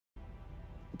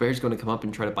bear's going to come up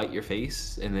and try to bite your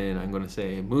face, and then I'm going to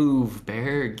say, "Move,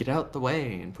 bear, get out the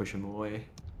way," and push him away.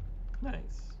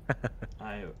 Nice.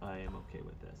 I am okay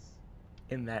with this.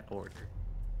 In that order.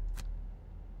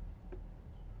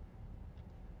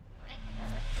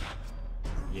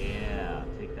 Yeah,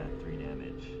 take that 3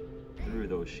 damage through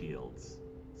those shields.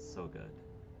 So good.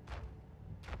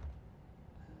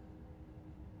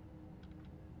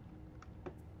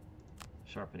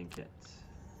 Sharpening kit.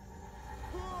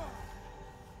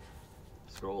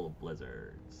 Scroll of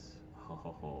blizzards. Ho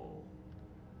ho ho.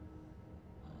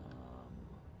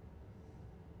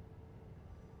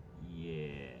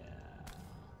 Yeah.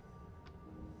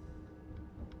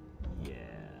 Yeah.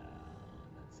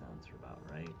 That sounds about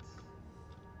right.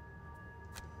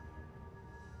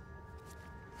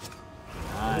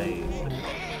 Nice. Look at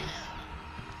all those.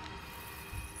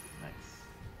 Nice.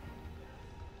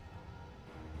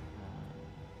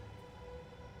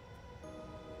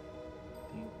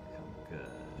 I think I'm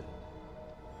good.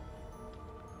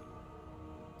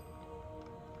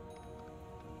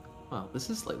 Well, this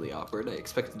is slightly awkward. I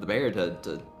expected the bear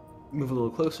to move a little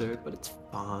closer, but it's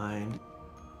fine.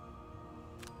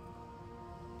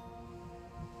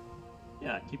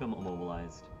 Yeah, keep him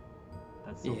immobilized.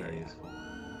 That's still very Yeah. useful.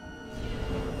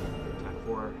 Attack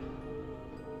 4.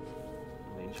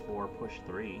 Range 4, push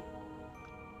 3.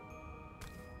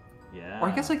 Yeah. Or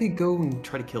I guess I could go and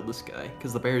try to kill this guy,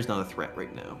 because the bear is not a threat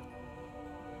right now.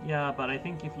 Yeah, but I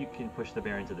think if you can push the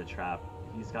bear into the trap,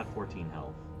 he's got 14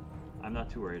 health. I'm not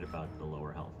too worried about the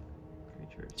lower health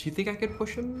creatures. Do you think I could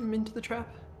push him into the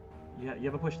trap? Yeah, you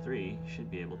have a push 3. You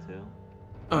should be able to.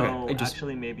 Okay, Oh, I just...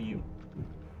 actually, maybe you...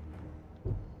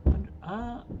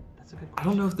 that's a good question. I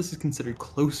don't know if this is considered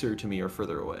closer to me or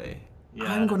further away. Yeah,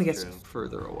 I'm going to that's guess true.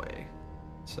 further away.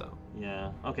 So,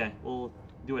 Yeah, okay. Well,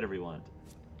 do whatever you want.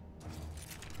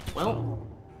 well,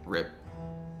 rip.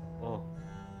 Oh.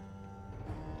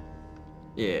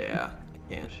 Yeah, I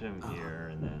can't. Push him here,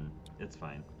 and then it's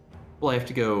fine. Well, I have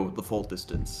to go the full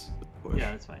distance with the push.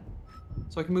 Yeah, that's fine.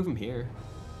 So I can move him here.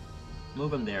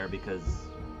 Move him there because,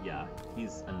 yeah,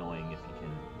 he's annoying if he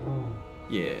can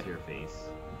Yeah. get to your face.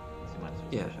 So you might as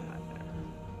well Yeah. push him back there.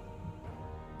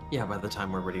 Yeah, by the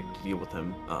time we're ready to deal with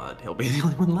him, he'll be the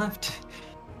only one left.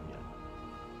 Yeah.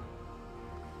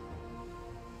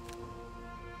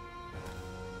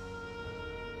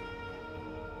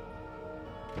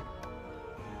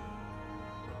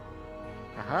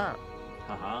 Aha.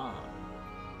 Haha.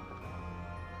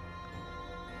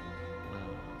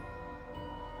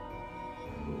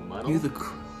 Ooh, muddle. You the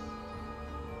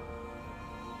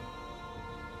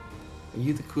Are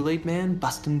you the Kool-Aid man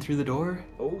busting through the door?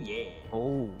 Oh, yeah.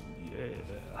 Oh, yeah.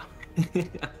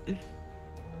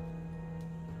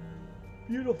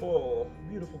 Beautiful.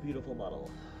 Beautiful, beautiful model.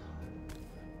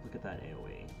 Look at that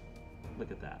AoE.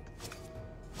 Look at that.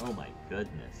 Oh my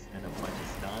goodness. And a bunch of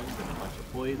stuns, and a bunch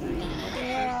of poison, and a bunch of curses.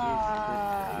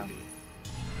 Good gravy.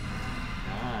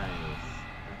 Nice.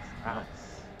 That's nuts.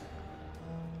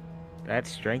 That's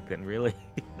strengthened, really.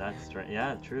 That's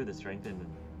yeah, true. The strengthened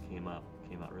came out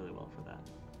really well for that.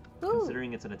 Ooh.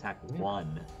 Considering it's an attack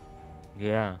 1.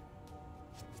 Yeah.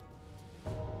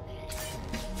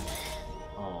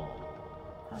 Oh.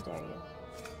 How dare you?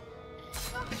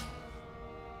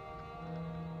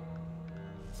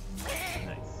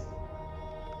 Nice.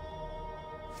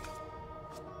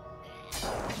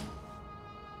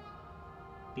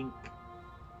 Dink.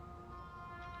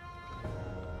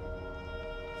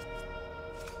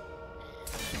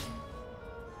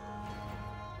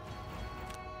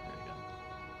 There we go.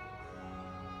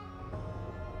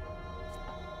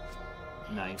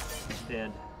 Nice.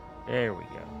 Dead. There we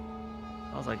go.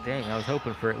 I was like, dang, I was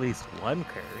hoping for at least one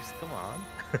curse. Come on.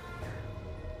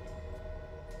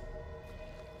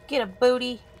 Get a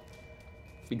booty.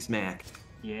 Big smack.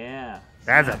 Yeah.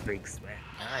 That's a smack. big smack.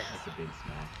 Nice. That's a big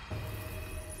smack.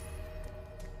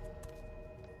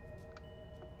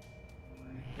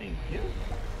 Thank you.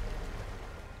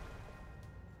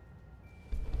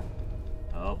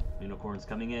 Oh, unicorn's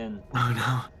coming in. Oh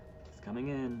no. It's coming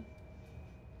in.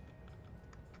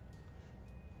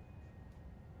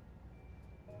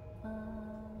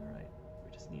 Alright,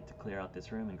 we just need to clear out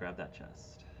this room and grab that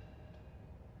chest.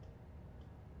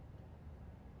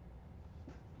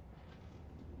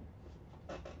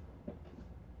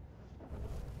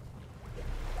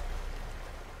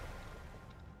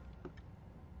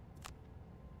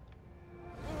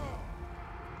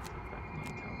 Back on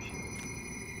the tower shield.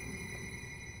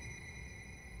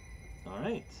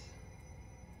 Alright.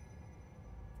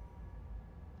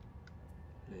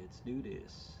 Let's do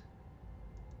this.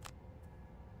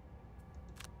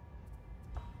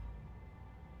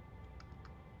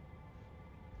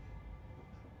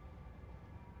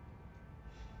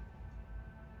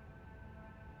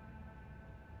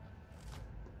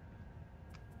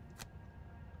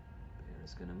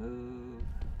 gonna move.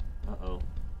 Uh-oh.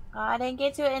 I didn't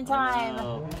get to it in time.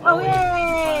 Oh, no. Oh, He's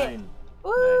yay! fine.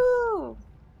 Woo!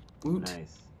 Woot.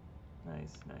 Nice.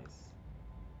 Nice.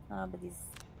 Oh, but these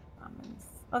almonds.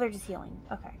 Oh, they're just healing.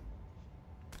 Okay.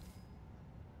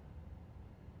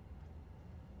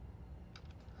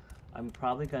 I'm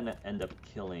probably gonna end up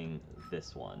killing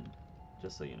this one,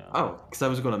 just so you know. Oh, because I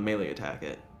was going to melee attack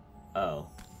it. Oh.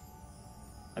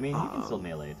 I mean, you can still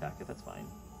melee attack it, that's fine.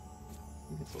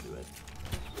 You can still do it.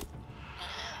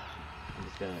 I'm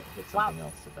just gonna hit something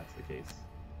else if that's the case.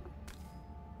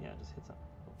 Yeah, just hit something.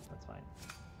 Oh, that's fine.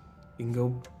 You can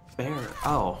go bear.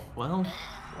 Oh, well,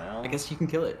 Well, I guess you can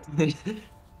kill it.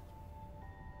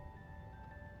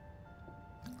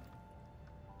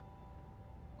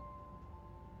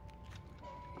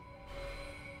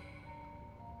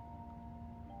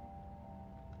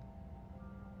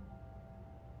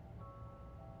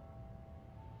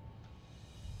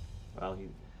 well,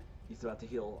 he's about to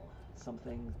heal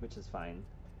something, which is fine.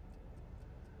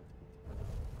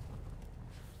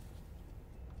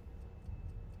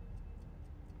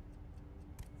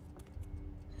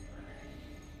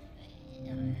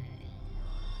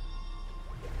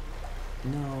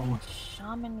 No.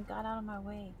 Shaman got out of my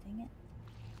way. Dang it.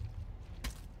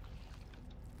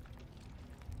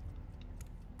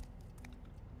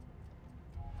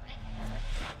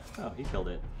 Oh, he killed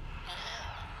it.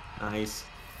 Nice.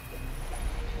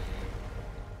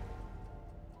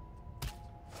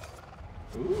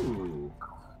 Ooh.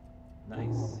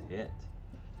 Nice hit.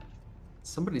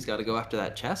 Somebody's got to go after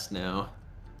that chest now.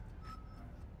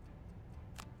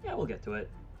 Yeah, we'll get to it.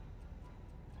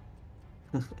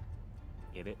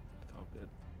 Get it? It's all good.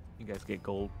 You guys get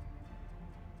gold.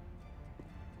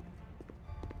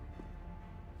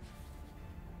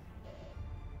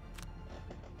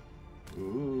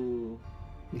 Ooh.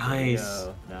 Nice.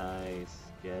 Go. Nice.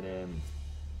 Get him.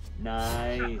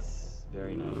 Nice.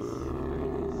 Very nice.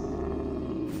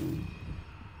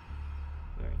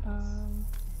 Very nice.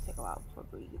 Take a while before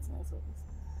Bree gets nice with this.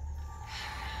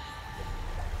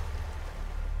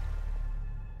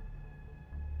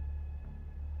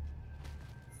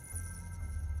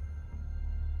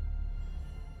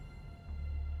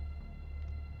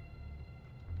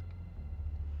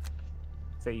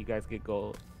 Say you guys get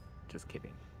gold. Just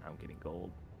kidding. I'm getting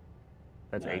gold.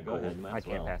 That's Yeah, 8 go gold. ahead, might I as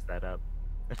can't well. pass that up.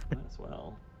 Might as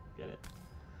well. Get it.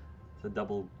 It's a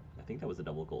double. I think that was a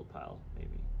double gold pile,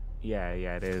 maybe. Yeah,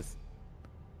 it is.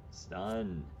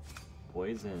 Stun.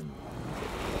 Poison.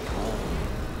 Oh,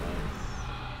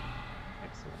 nice.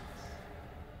 Excellent.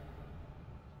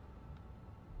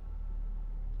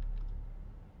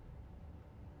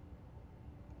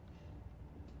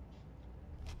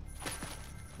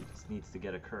 He just needs to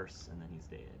get a curse and then he's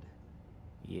dead.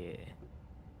 Yeah.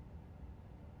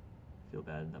 Feel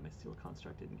bad that my steel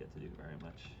construct didn't get to do very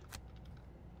much.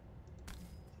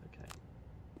 Okay.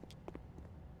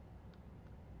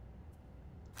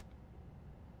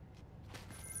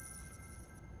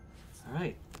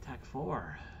 Alright, attack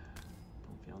 4.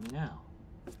 Don't fail me now.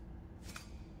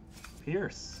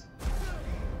 Pierce.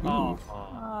 Oh.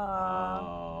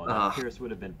 Oh, that Ah. Pierce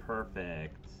would have been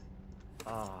perfect.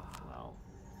 Oh. Well.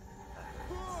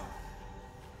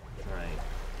 It's alright.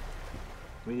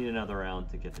 We need another round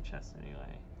to get the chest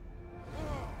anyway.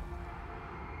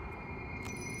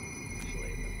 Actually, let's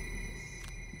do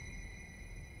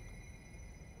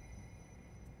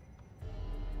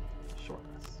this. Short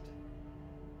rest.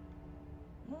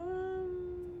 Let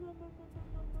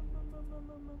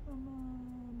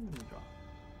me draw.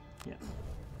 Yes.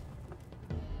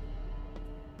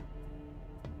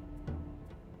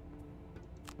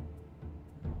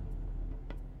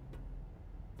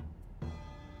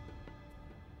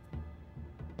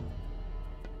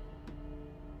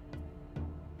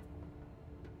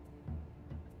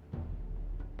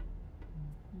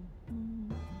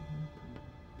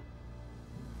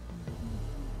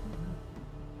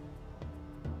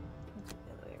 Let's do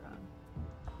the other way around.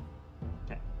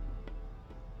 Okay.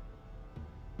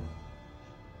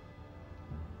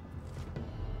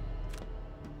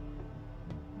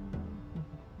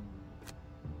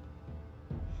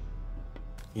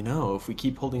 You know, if we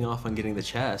keep holding off on getting the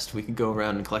chest, we could go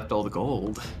around and collect all the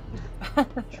gold.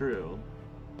 True.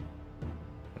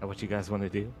 Is that what you guys want to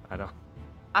do? I don't.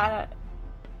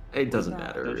 It doesn't No.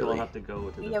 matter, Don't you all really. have to go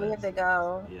to the Yeah, we have fence? to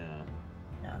go. Yeah.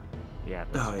 No. Yeah.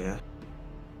 Oh, yeah.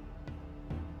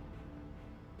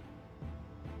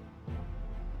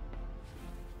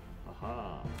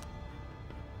 Aha.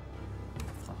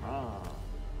 Aha.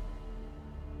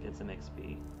 Get some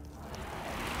XP.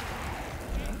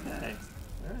 Okay.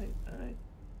 Alright, alright.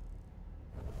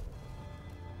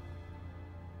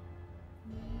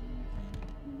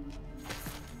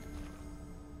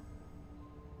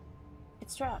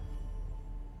 trap.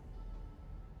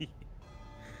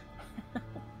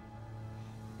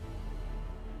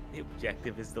 The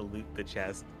objective is to loot the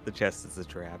chest. The chest is a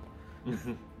trap.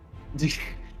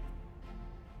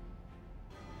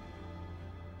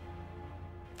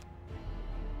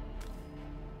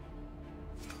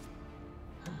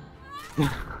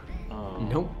 Oh.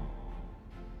 Nope.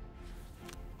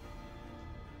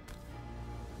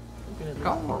 Look at this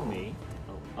Go. homie.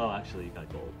 Oh, actually, you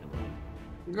got gold. Never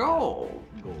mind. Go.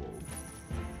 Gold.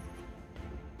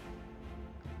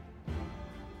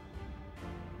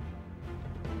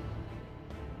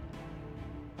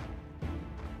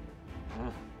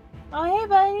 Ah, Oh, hey,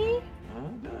 buddy. oh,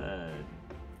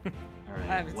 good. Alright,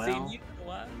 I haven't well, seen you in a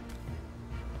while.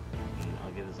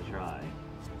 I'll give this a try.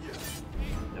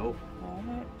 Nope.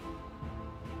 Alright.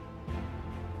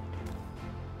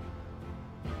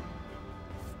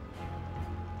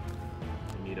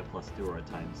 I need a +2 or a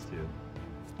 ×2.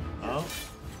 Oh.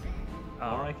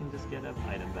 Or I can just get an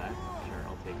item back. Sure,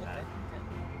 I'll take that.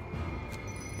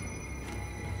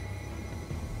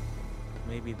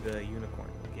 Maybe the unicorn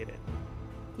will get it.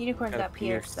 Unicorn's Got got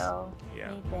Pierce, Pierce. so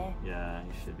Yeah. maybe. Yeah,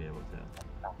 you should be able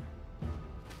to.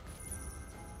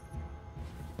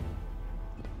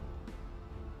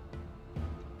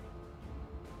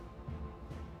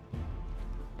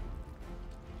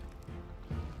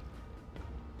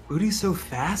 Booty's so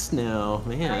fast now,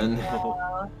 man.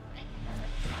 know.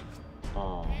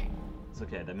 Oh. It's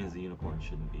okay, that means the unicorn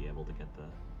shouldn't be able to get the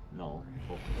null.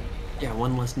 Hopefully. Yeah,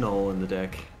 one less null in the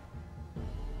deck.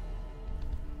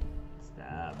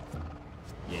 Stab.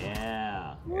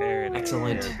 Yeah. There it is.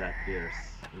 Excellent. There's that Pierce.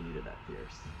 We needed that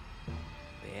Pierce.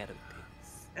 They added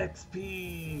things.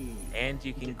 XP! And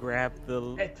you can grab the.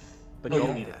 X! But No, you you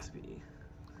don't don't need have- XP.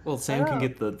 Well, Sam can Oh.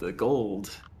 get the gold.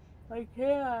 I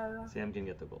can. Sam can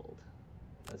get the gold.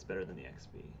 That's better than the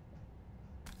XP.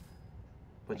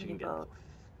 But I you can need get both. both.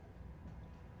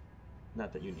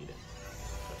 Not that you need it.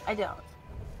 I don't.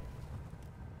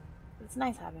 It's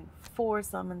nice having 4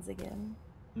 summons again.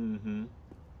 Mm-hmm.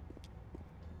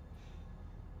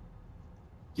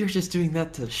 You're just doing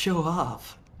that to show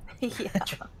off. Yeah.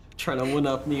 Trying to one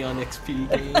up me on XP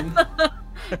game.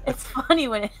 It's funny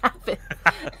when it happens.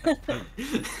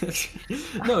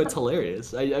 No, it's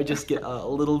hilarious. I just get a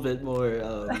little bit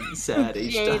more sad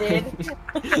each Jaded.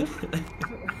 time.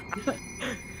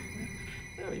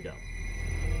 There we go.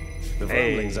 The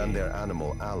Hey. Vermlings and their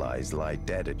animal allies lie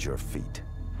dead at your feet,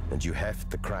 and you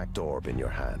heft the cracked orb in your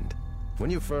hand. When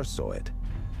you first saw it,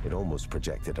 it almost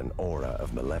projected an aura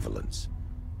of malevolence.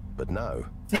 But now,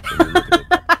 when you look at it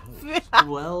up close,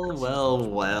 Well, well,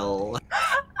 well.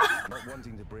 not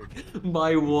wanting to break it,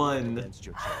 My one. against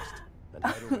your chest and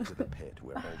head over to the pit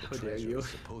where all How the dare treasure you. is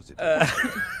supposedly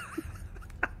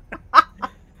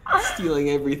Stealing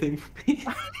everything from me.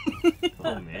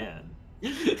 Oh man.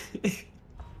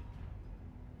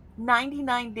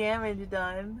 99 damage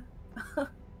done.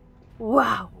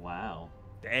 Wow. Wow.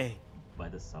 Dang. By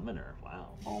the summoner.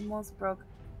 Wow. Almost broke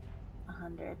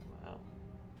 100. Wow.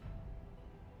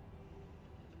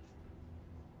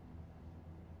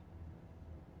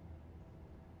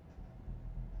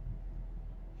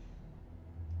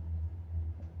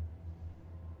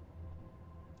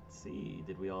 Let's see,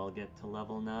 did we all get to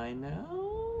level 9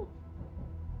 now?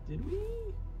 Did we?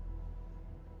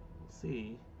 We'll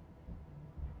see.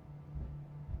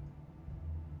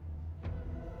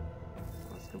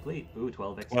 Quest complete. Ooh,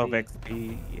 12 XP. 12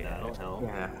 XP. Yeah. That'll help.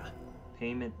 Yeah.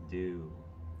 Payment due.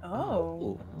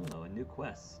 Oh. Oh, a new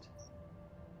quest.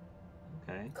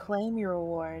 Okay. Claim your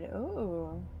reward.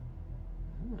 Ooh.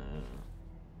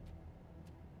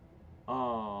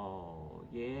 Oh,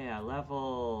 yeah,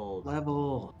 leveled.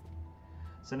 Level.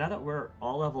 So now that we're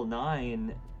all level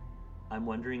 9, I'm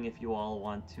wondering if you all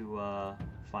want to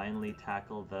finally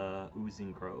tackle the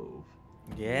Oozing Grove.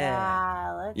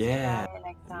 Yeah. Let's Yeah. try it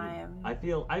next time. I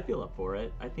feel up for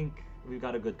it. I think we've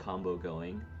got a good combo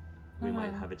going. We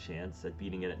might Mhm. have a chance at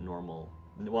beating it at normal.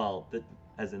 Well,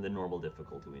 as in the normal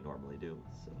difficulty we normally do.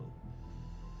 So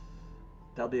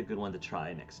that'll be a good one to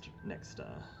try next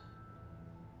time.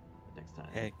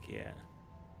 Heck yeah.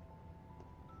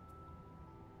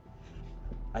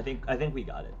 I think we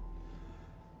got it.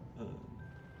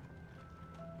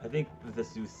 I think with the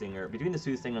Soothsinger, between the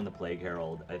Soothsinger and the Plague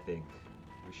Herald, I think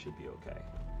we should be okay.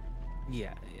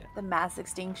 Yeah, yeah. The mass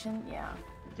extinction? Yeah.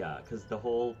 Yeah, because the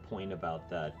whole point about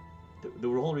that, the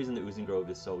whole reason the Oozing Grove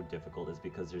is so difficult is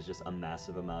because there's just a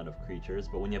massive amount of creatures.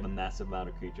 But when you have a massive amount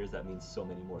of creatures, that means so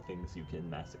many more things you can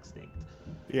mass extinct.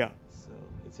 Yeah. So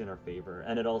it's in our favor,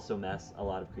 and it also a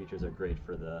lot of creatures are great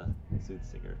for the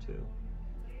Soothsinger too.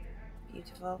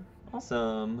 Beautiful.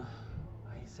 Awesome.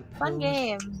 I suppose. Fun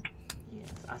game. Yes,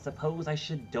 I suppose I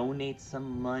should donate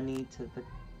some money to the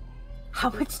How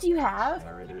much do you have?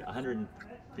 charity.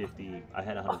 150. I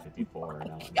had 154, now I'm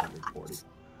 140.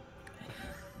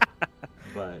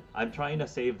 But I'm trying to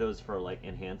save those for like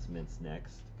enhancements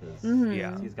next, because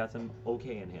Yeah. he's got some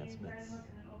okay enhancements.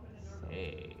 So,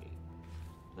 hey,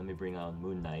 let me bring on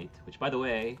Moon Knight, which, by the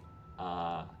way,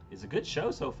 is a good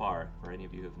show so far. For any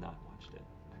of you who have not watched it,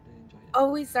 I really enjoyed it.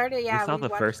 Oh, we started. Yeah, we saw the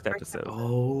watched first episode.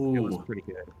 Oh. It was pretty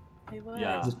good. It was.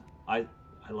 Yeah, I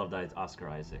love that Oscar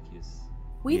Isaac.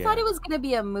 We thought Yeah. it was gonna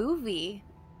be a movie,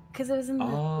 because it was in the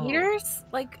Oh. theaters.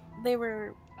 Like they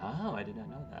were, Oh, I did not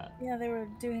know that. yeah, they were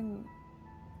doing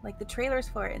like the trailers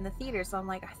for it in the theater. So I'm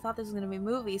like, I thought this was gonna be a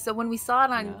movie. So when we saw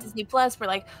it on Yeah. Disney Plus, we're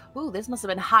like, ooh, this must have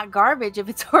been hot garbage if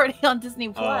it's already on Disney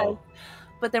Plus. Oh.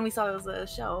 But then we saw it was a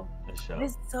show. A show. It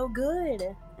is so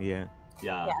good. Yeah.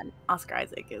 Yeah. Yeah, Oscar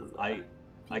Isaac is. I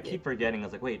peak. keep forgetting. I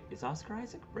was like, wait, is Oscar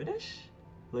Isaac British?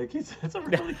 Like, it's a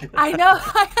really good. I know.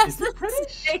 I Is asked he the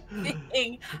British? same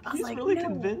thing. I was He's like, really no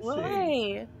convincing.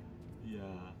 way. Yeah.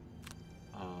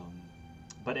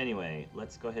 But anyway,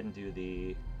 let's go ahead and do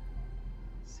the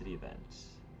city event.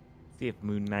 See if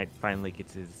Moon Knight finally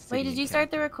gets his. Wait, city did you start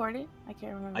the encounter. recording? I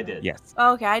can't remember. I did. Yes.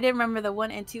 Oh, okay, I didn't remember the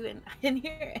 1 and 2, and I didn't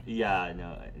hear it. Yeah,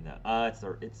 no.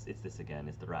 It's this again.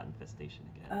 It's the rat infestation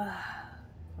again.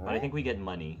 But I think we get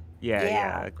money. Yeah.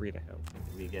 Yeah. Agree to help.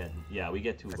 We get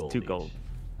 2 That's gold. 2 each. gold.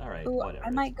 All right, Ooh, whatever.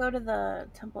 I might go to the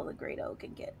Temple of the Great Oak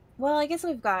and get. Well, I guess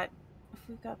we've got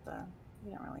the. We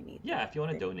don't really need. Yeah, if you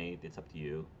want to donate, it's up to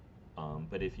you.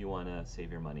 But if you want to save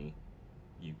your money,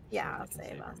 you Yeah, I'll certainly can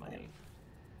save, your I'll money. save.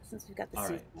 Since we've got the All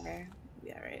suit right. there,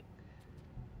 yeah, right.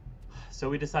 So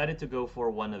we decided to go for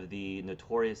one of the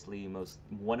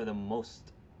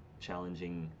most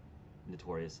challenging,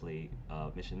 notoriously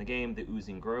mission in the game, the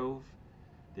Oozing Grove.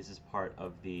 This is part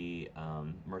of the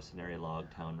Mercenary Log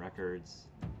Town Records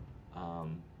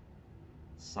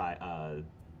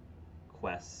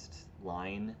quest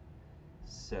line.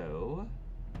 So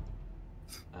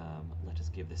let us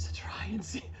give this a try and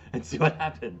see what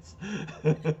happens.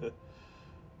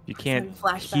 You can't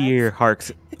flashbacks. hear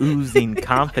Hark's oozing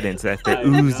confidence at the I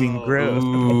Oozing know.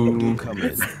 Grove. You come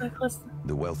in. Like, listen,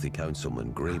 The wealthy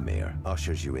councilman Greymere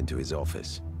ushers you into his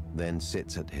office, then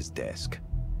sits at his desk.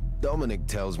 Dominic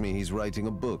tells me he's writing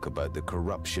a book about the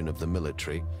corruption of the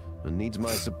military and needs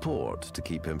my support to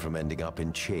keep him from ending up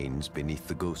in chains beneath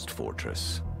the Ghost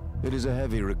Fortress. It is a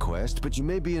heavy request, but you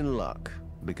may be in luck,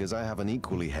 because I have an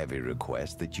equally heavy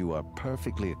request that you are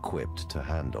perfectly equipped to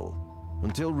handle.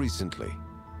 Until recently,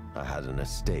 I had an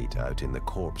estate out in the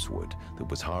Corpsewood that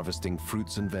was harvesting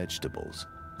fruits and vegetables.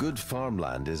 Good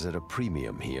farmland is at a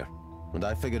premium here, and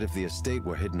I figured if the estate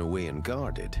were hidden away and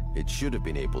guarded, it should have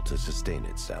been able to sustain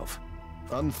itself.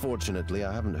 Unfortunately,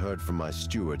 I haven't heard from my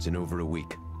stewards in over a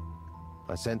week.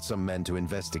 I sent some men to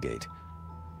investigate,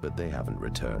 but they haven't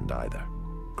returned either.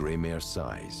 Greymere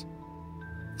sighs.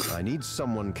 I need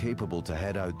someone capable to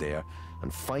head out there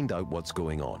and find out what's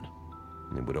going on.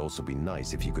 It would also be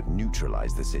nice if you could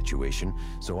neutralize the situation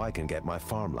so I can get my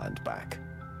farmland back.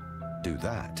 Do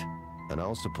that, and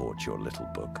I'll support your little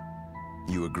book.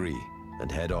 You agree,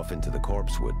 and head off into the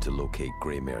Corpsewood to locate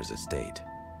Greymere's estate.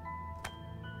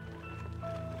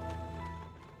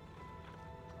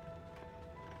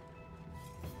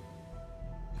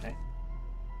 Okay.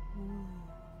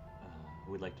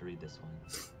 Who would like to read this one?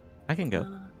 I can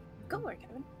go. go for it,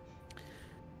 Kevin.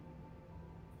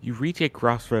 You reach a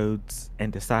crossroads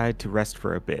and decide to rest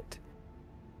for a bit.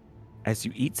 As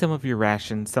you eat some of your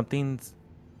rations, something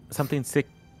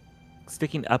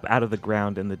sticking up out of the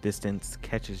ground in the distance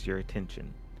catches your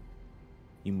attention.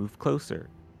 You move closer,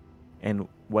 and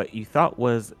what you thought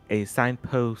was a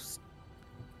signpost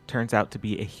turns out to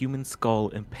be a human skull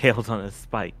impaled on a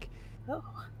spike. Oh,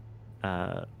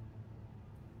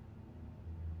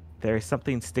 There is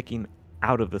something sticking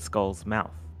out of the skull's mouth.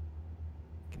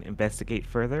 You can investigate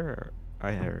further,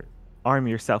 or arm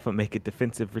yourself and make a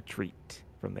defensive retreat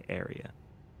from the area.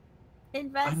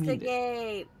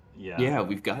 investigate. Yeah,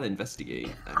 we've got to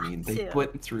investigate. I mean, they Yeah.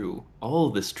 went through all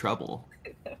this trouble.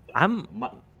 Go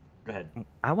Go ahead.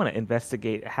 I want to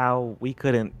investigate how we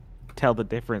couldn't tell the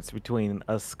difference between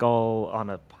a skull on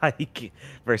a pike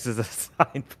versus a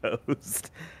signpost.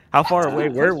 How far away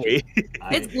were we?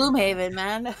 It's Gloomhaven,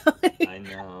 man. I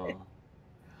know.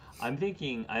 I'm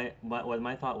thinking.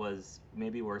 My thought was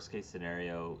maybe worst case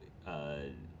scenario.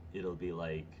 It'll be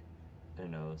like, I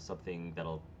don't know, something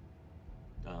that'll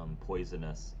poison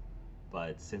us.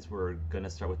 But since we're gonna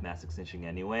start with mass extinction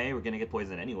anyway, we're gonna get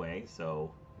poisoned anyway.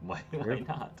 So why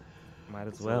not? Might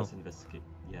as So well. let's investigate.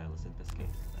 Yeah, let's investigate.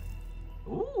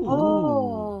 Ooh.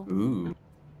 Oh. Ooh.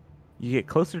 You get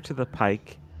closer to the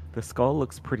pike, The skull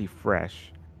looks pretty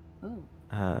fresh. Ooh.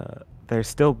 There's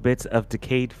still bits of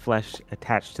decayed flesh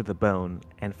attached to the bone,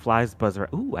 and flies buzz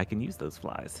around. Ooh, I can use those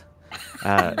flies.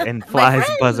 And flies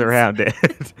buzz friends! around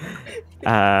it.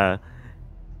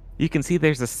 You can see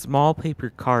there's a small paper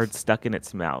card stuck in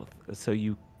its mouth. So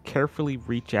you carefully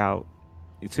reach in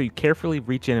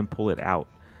and pull it out.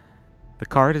 The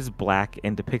card is black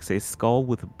and depicts a skull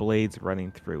with blades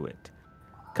running through it.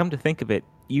 Come to think of it,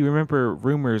 you remember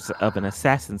rumors of an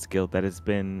assassin's guild that has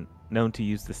been known to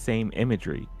use the same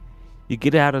imagery. You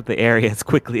get out of the area as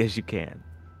quickly as you can.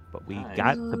 But we Nice.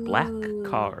 got the black Ooh.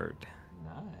 card.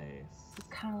 Nice. It's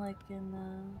kind of like in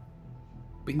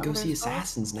We can go Other see skulls?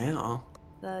 assassins now.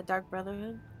 the Dark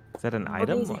Brotherhood. Is that an Oh,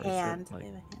 item? there's a or is it, hand. like- They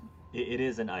have a hand. It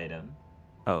is an item.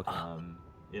 Oh,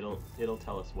 okay. It'll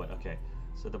tell us what. Okay,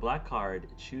 so the black card.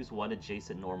 Choose one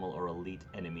adjacent normal or elite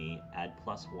enemy. Add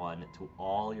 +1 to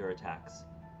all your attacks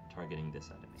targeting this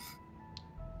enemy.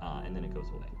 And then it goes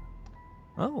away.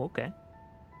 Oh, okay.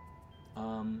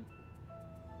 Um,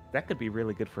 That could be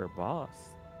really good for a boss.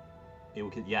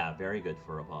 yeah, very good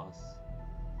for a boss.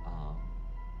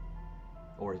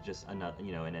 Or just another,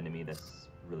 an enemy that's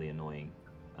really annoying.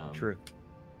 True.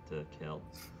 To kill.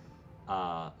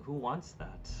 Who wants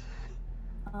that?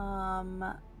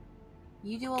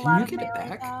 You do a Can lot you of get it melee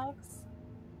back? attacks.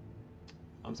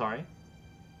 I'm sorry.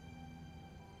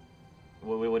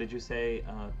 What did you say,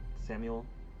 Samuel?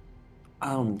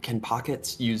 Can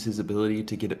Pockets use his ability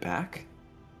to get it back?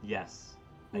 Yes,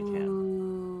 I can.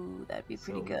 Ooh, that'd be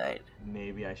pretty So, good.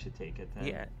 Maybe I should take it then.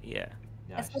 Yeah. Yeah, I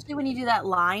should Especially take when you it. do that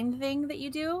line thing that you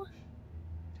do.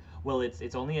 Well,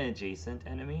 it's only an adjacent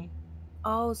enemy.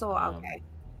 Oh, so Um, okay.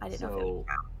 I didn't know if it would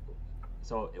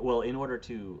count. Well, in order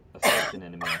to affect an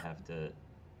enemy,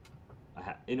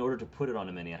 in order to put it on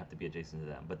a mini, I have to be adjacent to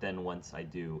them. But then once I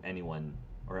do anyone,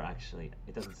 or actually,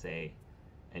 it doesn't say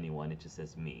anyone; it just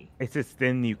says me. It's just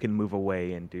then you can move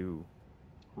away and do.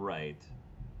 Right.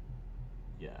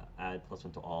 Yeah. Add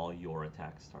 +1 to all your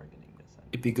attacks targeting this enemy.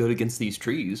 It'd be good against these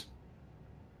trees.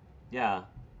 Yeah.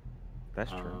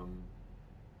 That's true.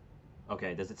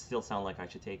 Okay. Does it still sound like I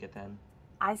should take it then?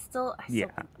 I still Yeah.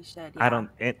 think we should. I don't.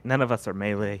 None of us are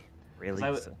melee, 'Cause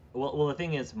really. So. Well, the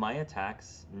thing is, my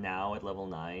attacks now at level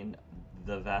 9,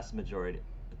 the vast majority,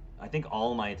 I think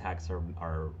all my attacks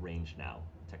are ranged now,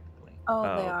 technically. Oh, Oh,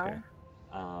 they okay.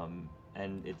 are.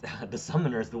 And it's the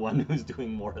summoner is the one who's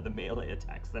doing more of the melee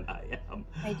attacks than I am.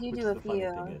 I do which do is a the funny few.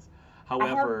 thing is. I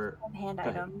However, have hand go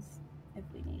ahead. items if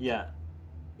we need.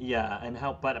 yeah, and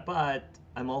but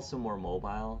I'm also more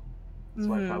mobile,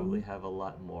 so I Mhm. probably have a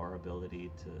lot more ability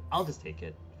to. I'll just take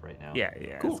it for right now. Yeah.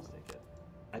 Yeah. Cool. Just take it.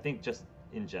 I think just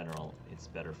in general, it's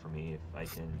better for me if I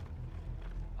can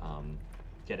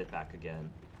get it back again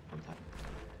from time to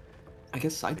time. I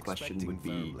guess side question Expecting would be,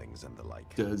 vermlings and the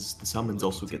like. does the summons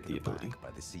Will also you get be the taken ability? aback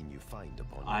by the scene you find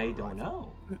upon I your don't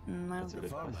arrival? know. Mm-mm, I That's a don't The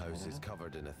good question. farmhouse is yeah.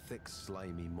 covered in a thick,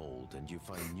 slimy mold, and you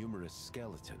find numerous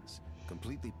skeletons,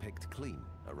 completely picked clean,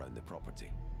 around the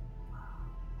property.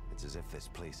 It's as if this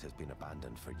place has been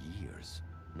abandoned for years,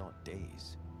 not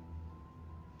days.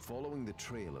 Following the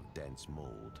trail of dense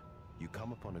mold, you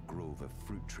come upon a grove of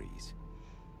fruit trees.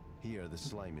 Here, the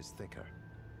slime is thicker,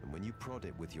 and when you prod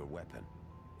it with your weapon,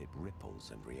 it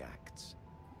ripples and reacts.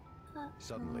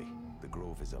 Suddenly, the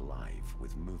grove is alive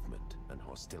with movement and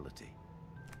hostility.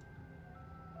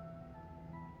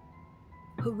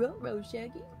 Hurrah,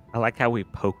 Shaggy. I like how we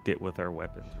poked it with our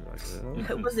weapons. We're like,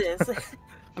 oh. What was this?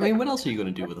 I mean, what else are you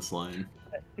going to do with a slime?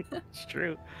 It's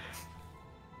true.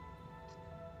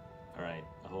 All right,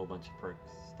 a whole bunch of perk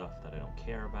stuff that I don't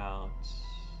care about.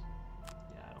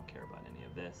 Yeah, I don't care about any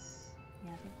of this.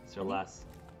 Yeah, It's your last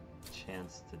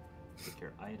chance to pick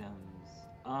your items.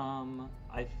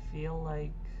 I feel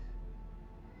like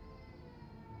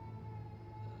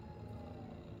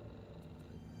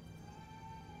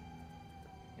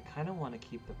I kind of want to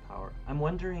keep the power. I'm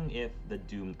wondering if the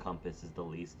Doomed Compass is the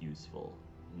least useful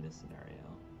in this scenario.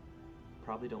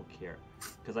 Probably don't care,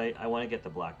 because I want to get the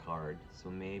black card, so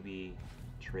maybe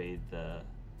trade the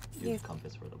Doomed Yes.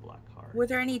 Compass for the black card. Were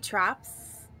there any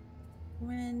traps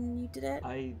when you did it?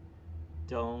 I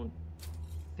don't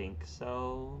think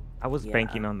so. I was Yeah.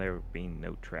 banking on there being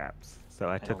no traps, so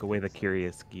I took don't away the think so.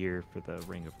 curious gear for the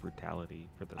Ring of Brutality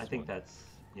for this I think one. that's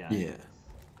Yeah.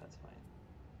 that's fine.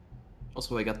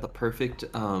 Also, I got the perfect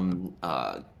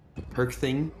perk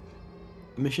thing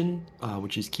mission,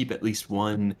 which is keep at least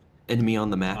one enemy on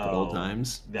the map at all Oh.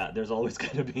 times. Yeah, there's always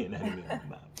gonna be an enemy on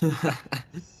the map.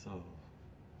 So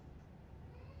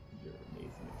you're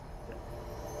amazing.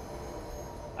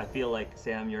 I feel like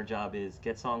Sam, your job is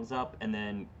get songs up and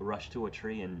then rush to a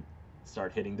tree and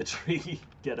start hitting the tree.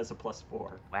 Get us a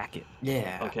 +4. Whack it.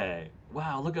 Yeah. Okay.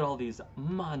 Wow, look at all these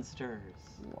monsters.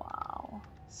 Wow.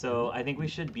 So I think we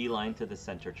should beeline to the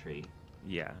center tree.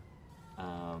 Yeah.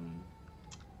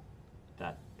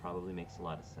 That probably makes a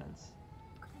lot of sense.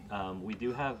 We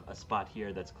do have a spot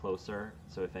here that's closer,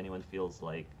 so if anyone feels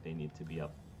like they need to be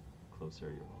up closer,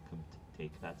 you're welcome to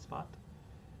take that spot.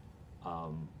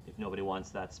 If nobody wants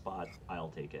that spot, I'll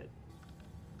take it.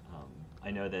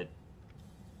 I know that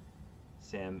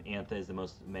Antha is the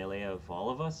most melee of all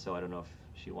of us, so I don't know if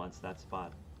she wants that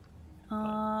spot. But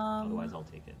otherwise, I'll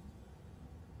take it.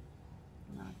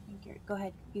 No, I think you're. Go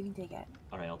ahead. You can take it.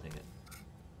 All right, I'll take it.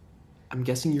 I'm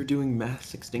guessing you're doing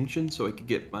mass extinction, so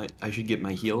I should get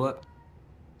my heal up.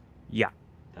 Yeah.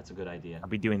 That's a good idea. I'll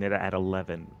be doing it at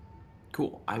 11.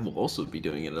 Cool. I will also be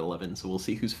doing it at 11, so we'll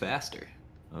see who's faster.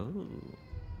 Oh. Oh, okay.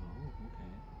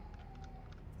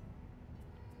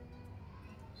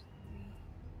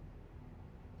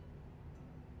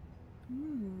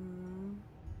 Hmm.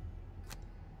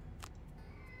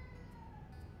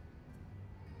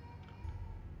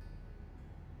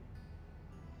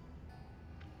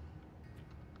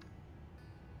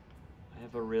 I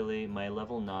have a really my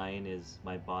level 9 is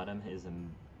my bottom is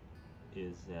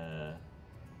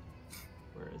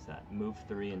where is that? Move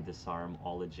 3 and disarm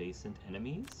all adjacent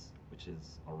enemies, which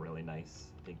is a really nice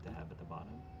thing to have at the bottom.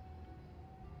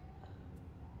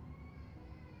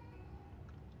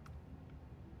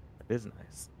 That is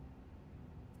nice.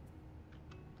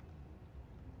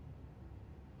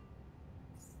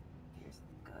 Here's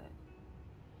good.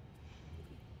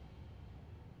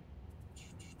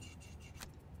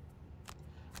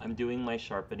 I'm doing my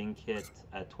sharpening kit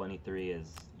at 23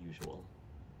 as usual,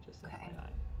 just Okay. FYI.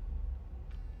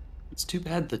 It's too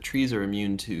bad the trees are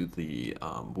immune to the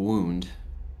wound.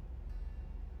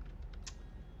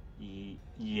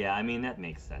 Yeah, I mean that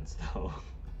makes sense though.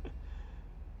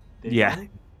 Yeah.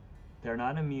 They're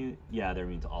not immune. Yeah, they're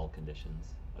immune to all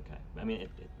conditions. Okay, I mean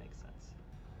it makes sense.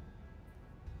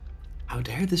 How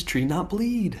dare this tree not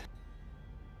bleed?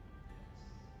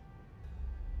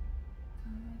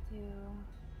 What do I do?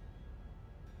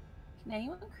 Can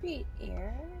anyone create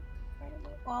air right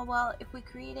away? Well, if we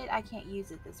create it, I can't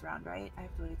use it this round, right? I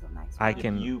have to wait until next I round. If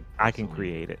can you I can personally-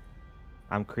 create it.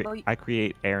 Oh, I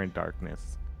create air and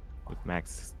darkness with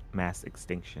mass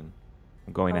extinction.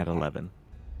 I'm going at Okay. 11.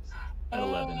 At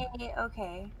 11. Hey,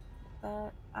 okay.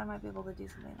 That I might be able to do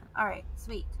something. All right,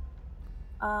 sweet.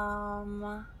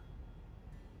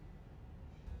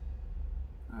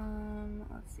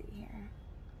 Let's see here.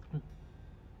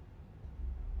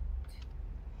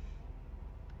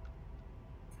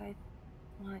 So I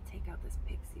want to take out this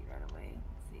pixie right away.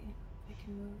 Let's see if I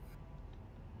can move.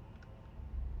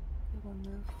 It will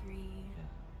move 3,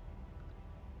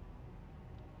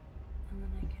 and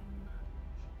then I can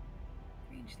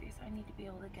range 3. So I need to be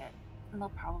able to get, and they'll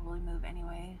probably move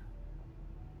anyway.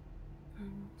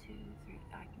 1, 2, 3.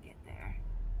 I can get there.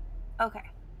 Okay.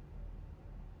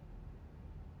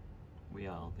 We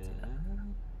all good.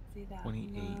 See that?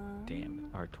 28 damage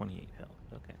one. or 28 health.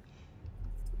 Okay.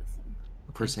 Let's do this one.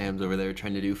 Poor Sam's over there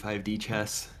trying to do 5D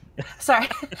chess. Sorry.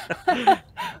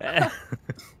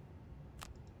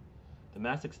 The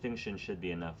mass extinction should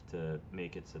be enough to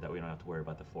make it so that we don't have to worry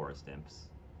about the forest imps.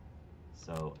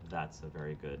 So that's a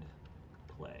very good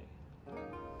play.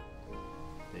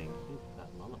 Thank you for that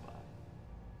lullaby.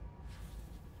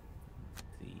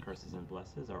 See. Curses and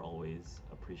blesses are always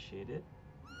appreciated.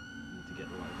 Need to get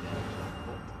a lot of damage on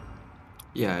Bolt.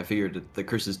 Yeah, I figured that the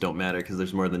curses don't matter because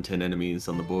there's more than 10 enemies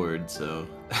on the board, so...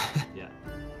 Yeah.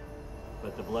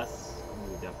 But the bless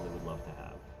we definitely would love to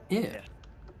have. Yeah.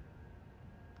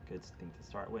 Good thing to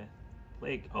start with.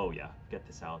 Plague. Oh yeah, get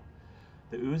this out.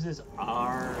 The oozes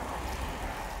are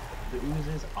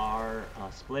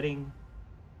splitting.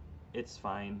 It's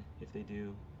fine if they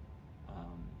do.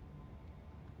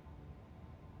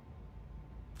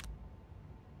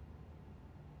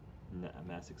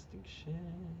 Mass extinction.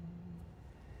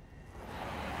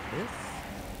 This?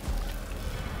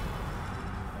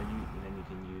 And then you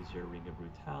can use your ring of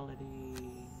brutality.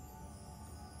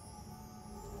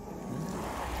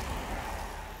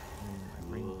 My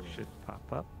ring Cool. should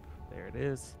pop up. There it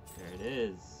is. There it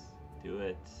is. Do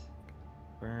it.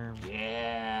 Burn.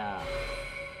 Yeah.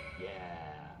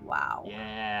 Yeah. Wow.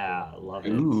 Yeah. Love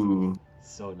it. Ooh.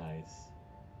 So nice.